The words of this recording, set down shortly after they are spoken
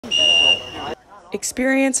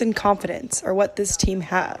Experience and confidence are what this team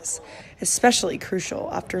has, especially crucial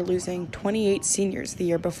after losing 28 seniors the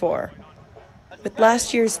year before. With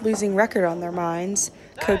last year's losing record on their minds,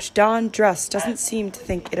 Coach Don Druss doesn't seem to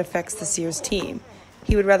think it affects this year's team.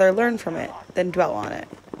 He would rather learn from it than dwell on it.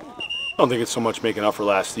 I don't think it's so much making up for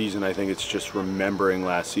last season. I think it's just remembering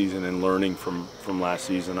last season and learning from last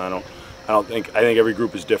season. I think every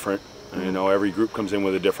group is different. You know, every group comes in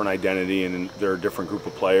with a different identity, and they're a different group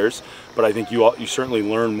of players. But I think you certainly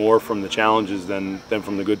learn more from the challenges than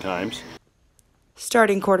from the good times.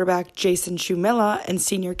 Starting quarterback Jason Shumila and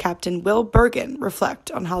senior captain Will Bergen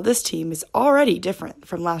reflect on how this team is already different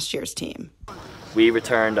from last year's team. We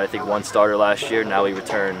returned, I think, one starter last year. Now we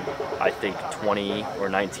return, I think, 20 or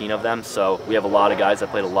 19 of them. So we have a lot of guys that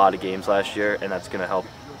played a lot of games last year, and that's going to help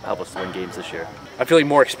us win games this year. I feel like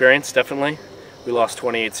more experience, definitely. We lost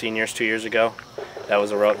 28 seniors 2 years ago. That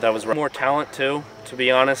was more talent too, to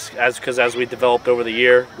be honest. Because as we developed over the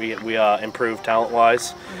year, we improved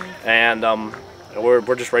talent-wise, and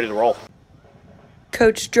we're just ready to roll.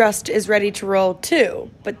 Coach Druss is ready to roll too,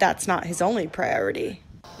 but that's not his only priority.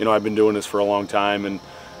 You know, I've been doing this for a long time, and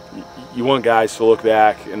you want guys to look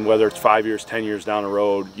back, and whether it's 5 years, 10 years down the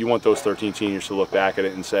road, you want those 13 seniors to look back at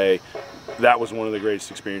it and say, that was one of the greatest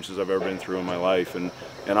experiences I've ever been through in my life, and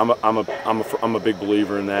I'm a big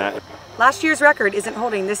believer in that. Last year's record isn't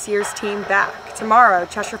holding this year's team back. Tomorrow,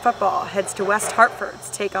 Cheshire football heads to West Hartford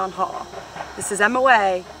to take on Hall. This is Emma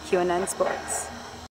Way, QNN Sports.